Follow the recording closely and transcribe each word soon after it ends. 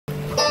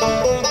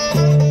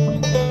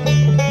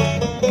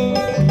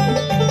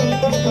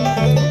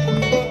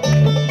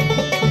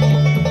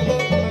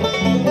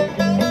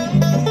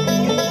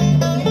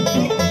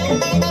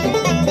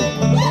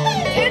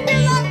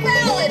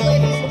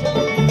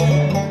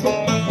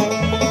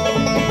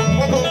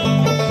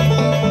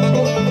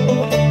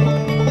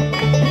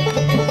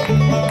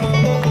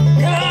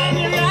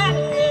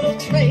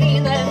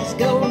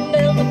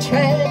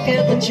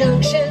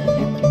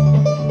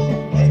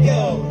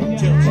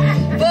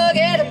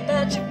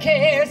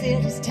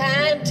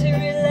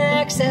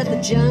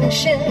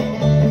junction.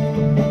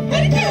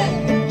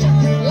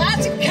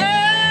 Lots of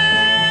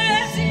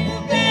cars, you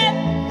bet.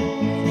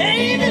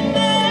 Even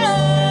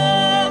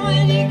more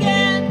when you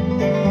get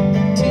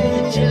to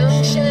the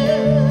junction.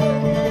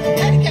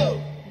 Petticoat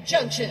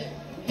Junction.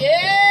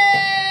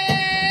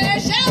 Yeah,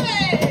 shall we?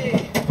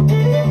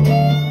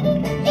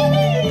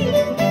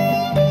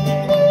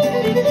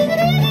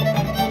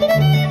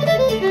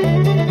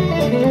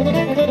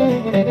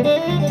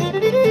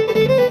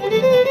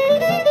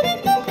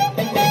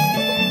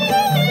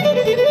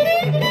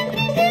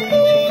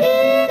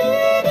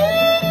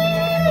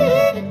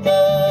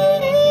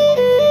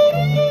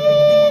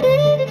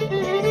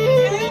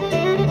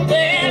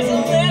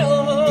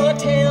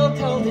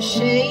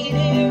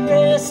 Shady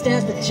Rest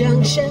at the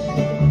junction.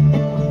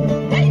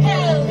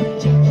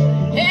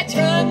 It's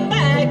run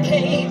by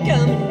Kate.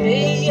 Come and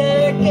be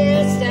your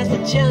guest at the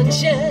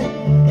junction.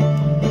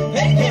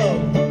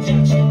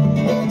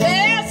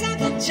 There's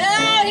Uncle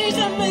Joe. He's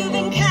a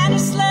moving kind of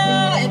slow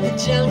at the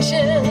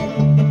junction.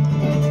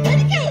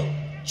 Petticoat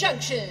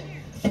Junction.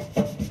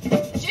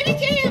 Jimmy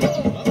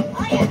Campbell.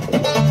 Oh yeah.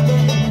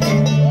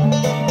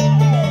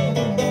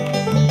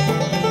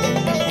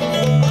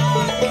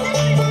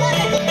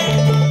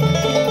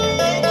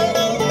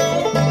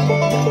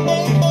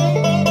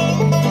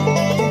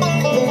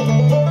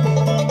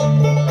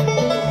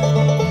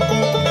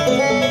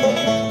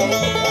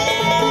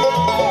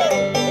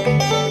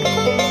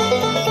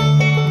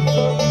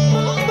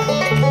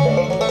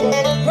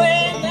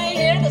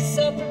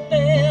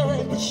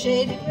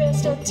 Shady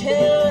Rest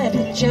Hotel at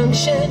the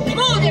junction. Come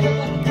on,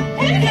 everybody.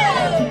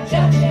 Petticoat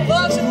Junction.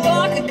 Folks who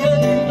walk a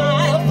country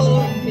mile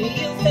for a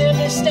meal,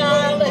 family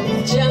style at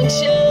the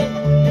junction.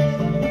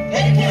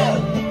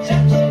 Petticoat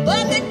Junction.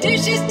 But the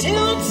dish is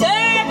too